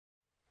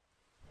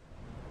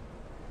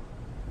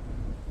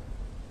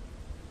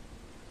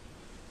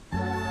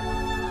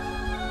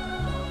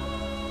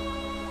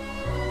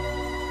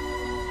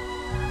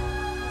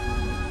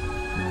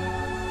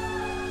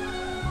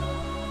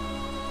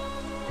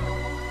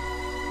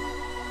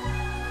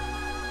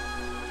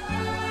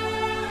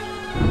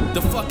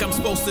The fuck I'm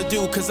supposed to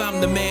do, cause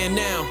I'm the man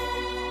now.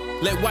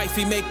 Let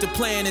wifey make the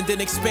plan and then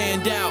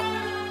expand out.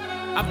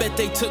 I bet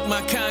they took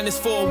my kindness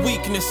for a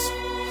weakness.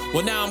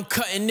 Well, now I'm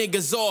cutting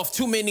niggas off,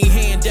 too many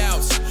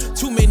handouts.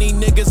 Too many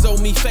niggas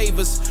owe me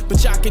favors,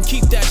 but y'all can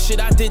keep that shit.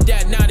 I did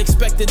that not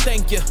expecting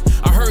thank you.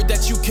 I heard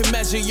that you can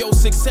measure your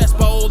success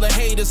by all the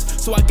haters,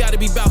 so I gotta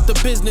be about the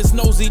business,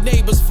 nosy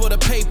neighbors for the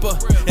paper.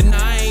 And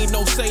I ain't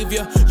no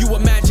savior, you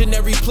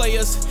imaginary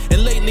players.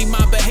 And lately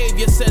my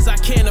behavior says I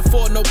can't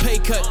afford no pay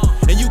cut.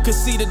 And you can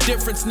see the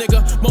difference, nigga,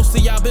 most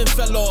of y'all been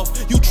fell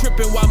off. You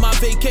tripping while my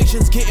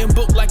vacation's getting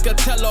booked like a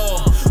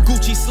tell-all.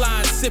 Gucci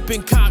slide,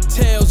 sipping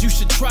cocktails, you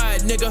should try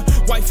it, nigga.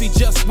 Wifey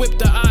just whipped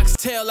the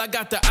oxtail, I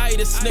got the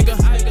itis, nigga.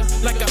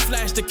 Like I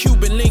flashed the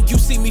Cuban link, you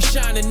see me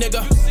shining,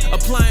 nigga.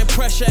 Applying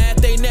pressure at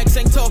they necks,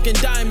 ain't talking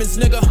diamonds,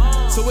 nigga.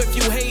 So if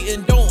you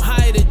hating, don't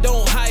hide it,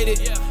 don't hide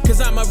it.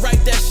 Cause I'ma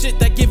write that shit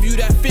that give you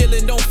that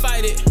feeling, don't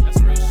fight it.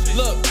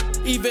 Look,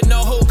 even the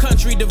whole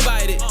country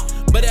divided,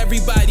 but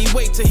everybody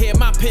wait to hear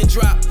my pin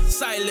drop.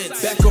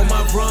 Silence. Back on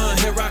my run,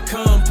 here I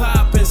come,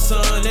 poppin',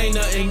 son, ain't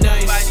nothing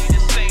nice.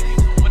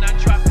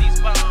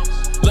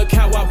 Look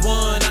how I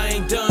won, I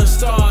ain't done,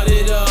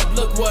 started up,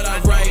 look what I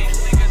write.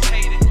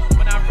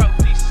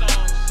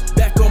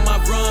 Back on my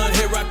run,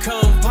 here I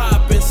come,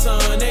 poppin',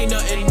 son, ain't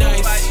nothing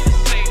nice.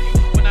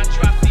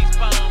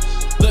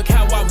 Look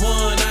how I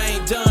won, I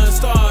ain't done,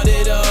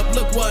 started up,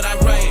 look what I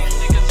write.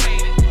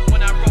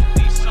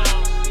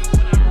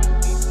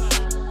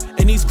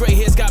 And these gray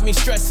hairs got me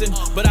stressing,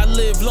 but I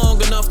lived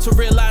long enough to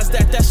realize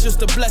that that's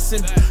just a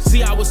blessing.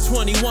 See, I was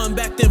 21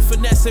 back then,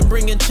 finessing,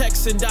 bringing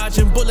checks and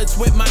dodging bullets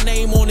with my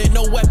name on it,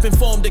 no weapon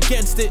formed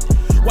against it.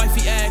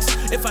 Wifey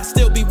asks if I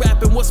still be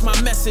rapping, what's my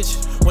message?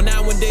 Well,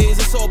 nowadays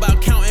it's all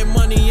about counting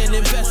money and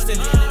investing.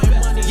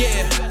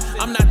 Yeah,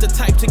 I'm not the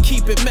type to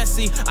keep it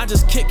messy, I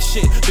just kick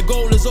shit. The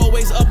goal is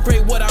always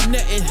upgrade what I'm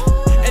netting.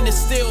 And it's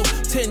still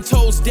 10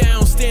 toes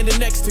down, standing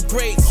next to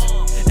greats.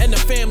 And the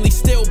family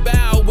still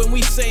bow when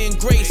we saying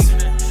grace.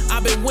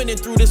 I've been winning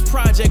through this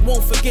project,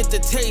 won't forget the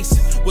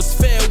taste. Was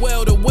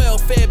farewell to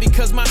welfare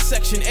because my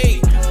section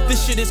 8.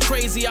 This shit is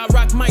crazy, I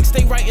rock mics,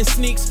 they writing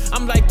sneaks.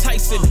 I'm like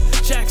Tyson,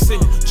 Jackson,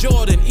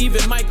 Jordan,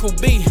 even Michael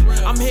B.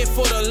 I'm here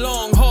for the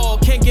long haul,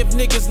 can't give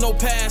niggas no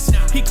pass.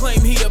 He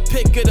claim he the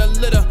pick of the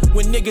litter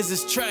when niggas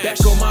is trash.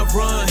 Back on my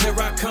run, here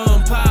I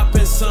come,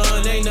 poppin',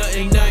 son, ain't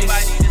nothing nice.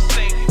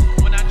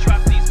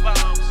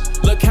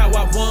 Look how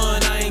I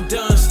won, I ain't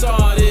done,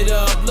 started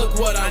up, look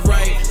what I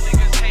write.